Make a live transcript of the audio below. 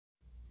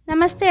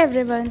Namaste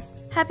everyone.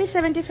 Happy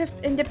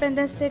 75th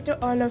Independence Day to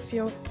all of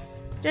you.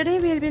 Today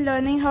we'll be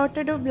learning how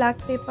to do black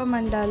paper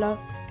mandala.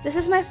 This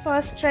is my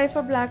first try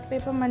for black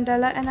paper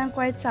mandala and I'm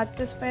quite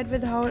satisfied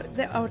with how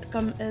the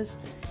outcome is.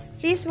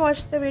 Please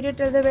watch the video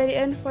till the very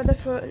end for the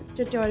full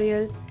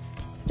tutorial.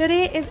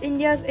 Today is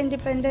India's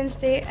Independence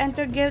Day, and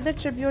to give the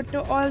tribute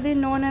to all the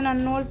known and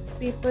unknown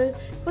people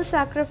who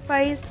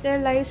sacrificed their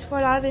lives for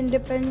our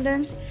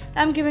independence,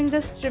 I'm giving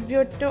this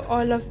tribute to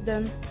all of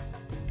them.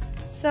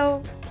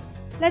 So,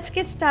 let's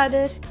get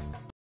started.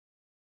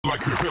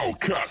 Like a bell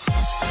cut.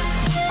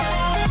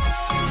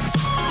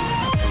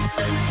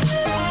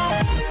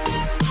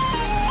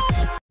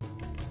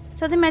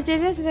 So the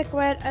materials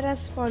required are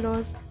as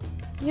follows.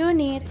 You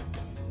need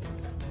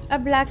a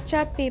black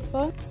chart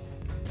paper,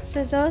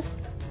 scissors,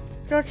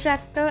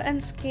 protractor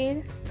and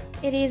scale,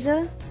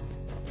 eraser,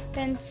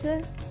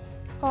 pencil,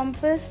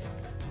 compass,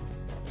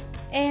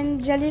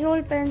 and jelly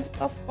roll pens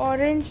of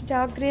orange,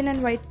 dark green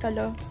and white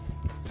color.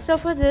 So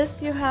for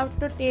this you have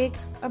to take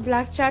a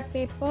black chart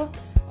paper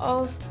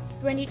of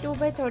 22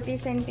 by 30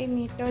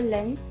 centimeter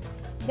length,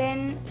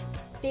 then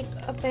take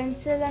a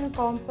pencil and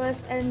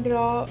compass and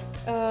draw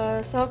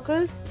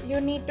circles. You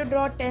need to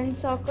draw 10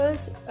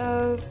 circles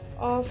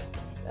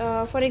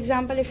for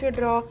example, if you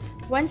draw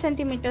 1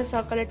 centimeter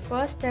circle at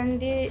first, then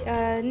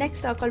the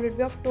next circle will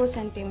be of 2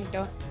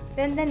 centimeter,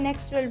 then the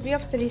next will be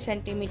of 3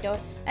 centimeter,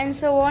 and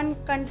so on.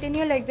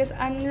 Continue like this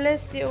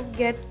unless you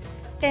get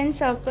 10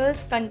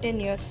 circles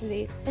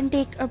continuously. Then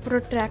take a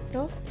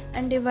protractor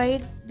and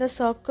divide the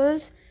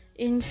circles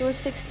into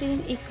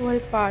 16 equal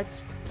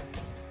parts.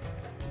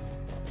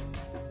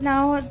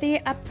 Now the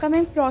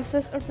upcoming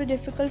process would be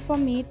difficult for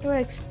me to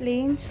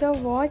explain, so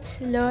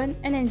watch, learn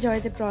and enjoy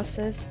the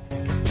process.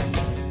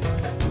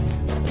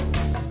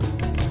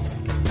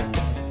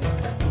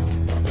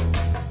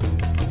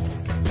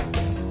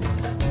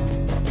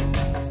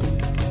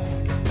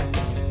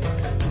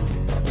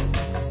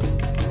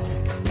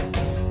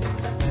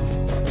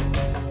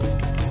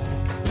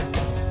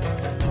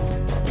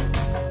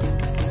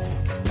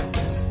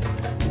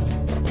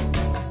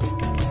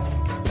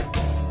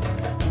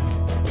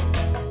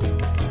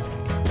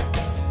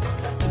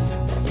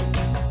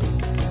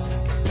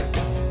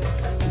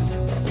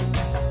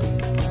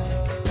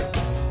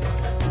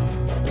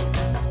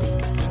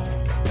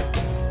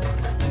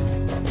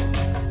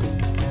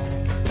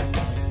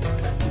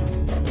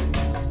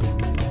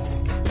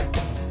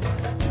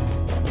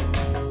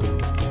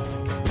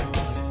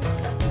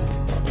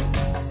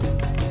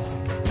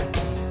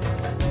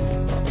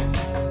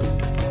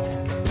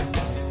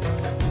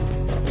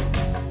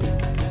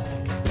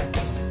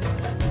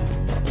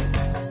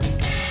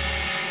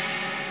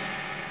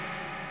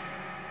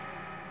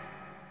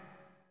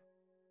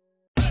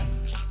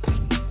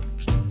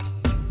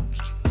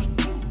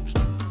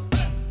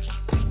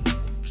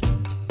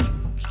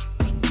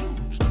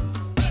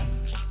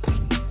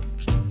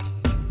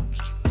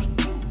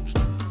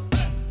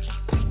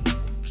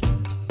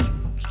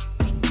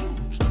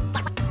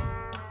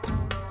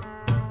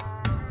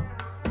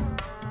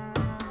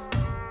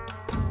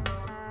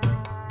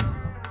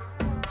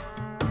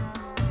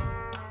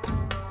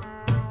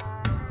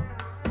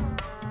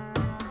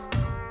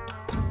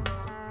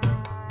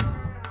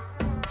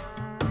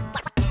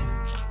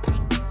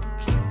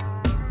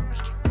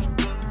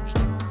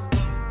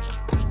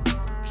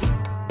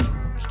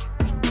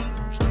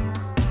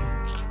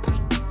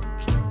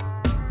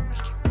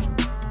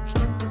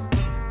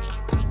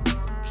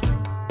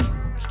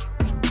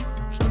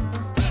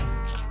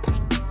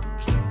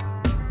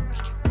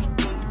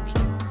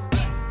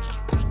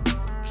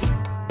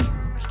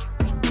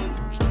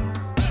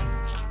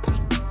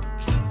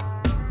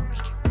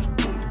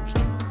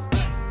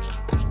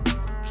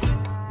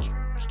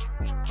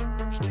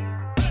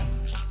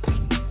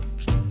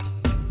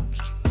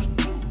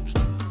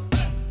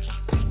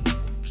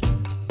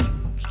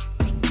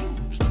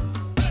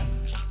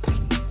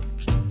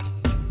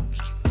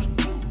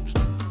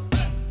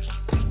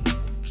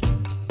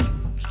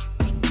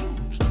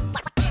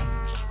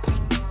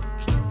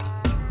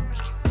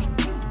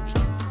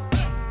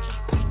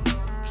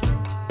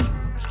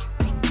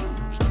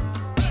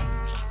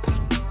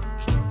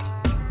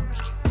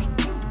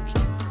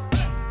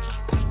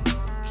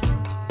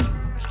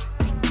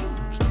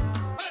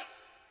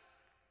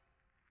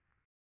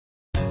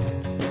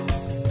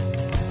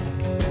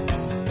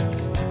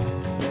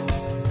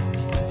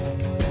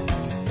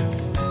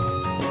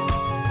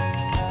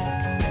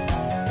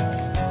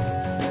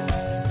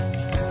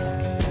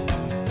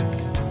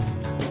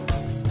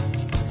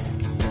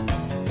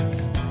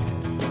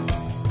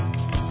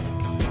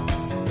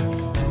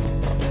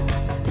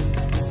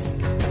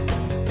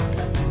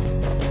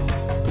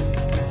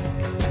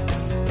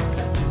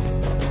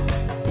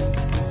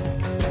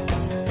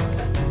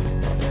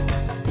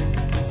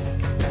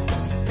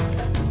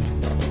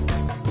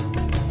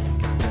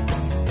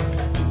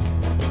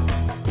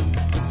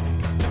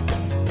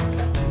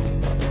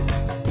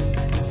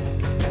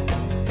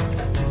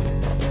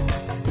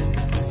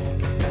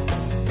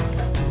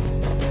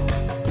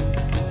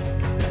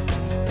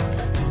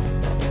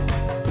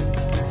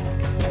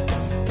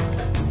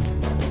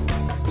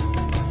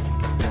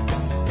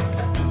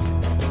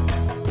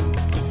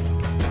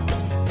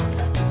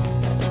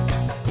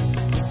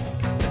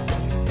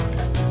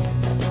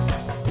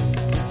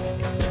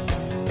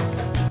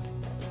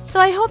 So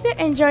I hope you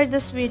enjoyed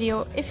this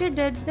video. If you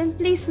did, then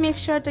please make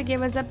sure to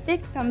give us a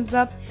big thumbs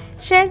up,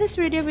 share this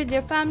video with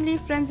your family,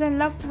 friends and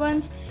loved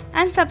ones,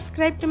 and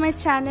subscribe to my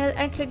channel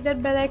and click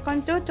that bell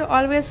icon too to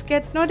always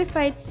get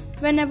notified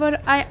whenever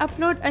I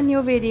upload a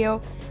new video.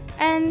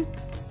 And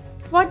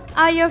what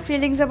are your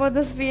feelings about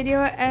this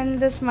video and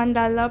this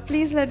mandala?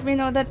 Please let me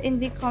know that in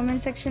the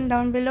comment section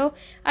down below.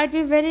 I'd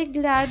be very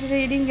glad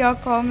reading your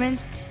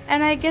comments,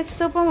 and I get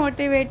super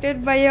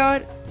motivated by your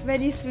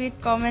very sweet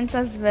comments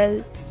as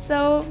well.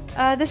 So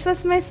this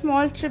was my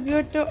small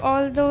tribute to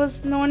all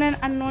those known and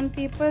unknown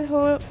people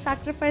who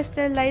sacrificed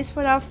their lives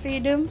for our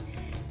freedom.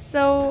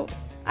 So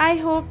I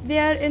hope they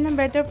are in a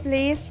better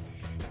place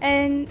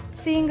and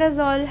seeing us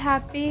all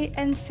happy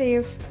and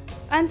safe.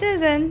 Until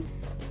then,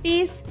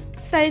 peace,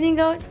 signing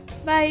out,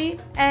 bye,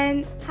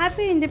 and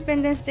happy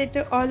Independence Day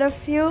to all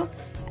of you,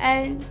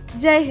 and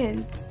Jai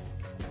Hind.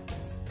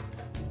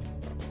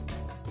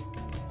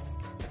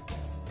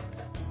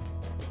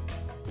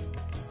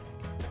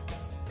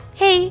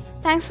 Hey,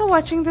 thanks for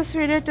watching this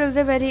video till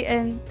the very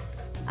end.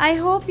 I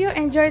hope you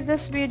enjoyed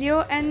this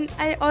video, and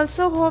I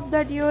also hope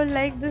that you will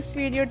like this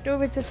video too,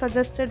 which is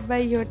suggested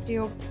by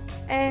YouTube.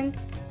 And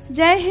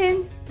Jai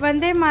Hind,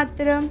 Vande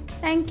Mataram,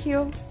 thank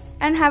you,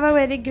 and have a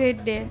very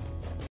great day.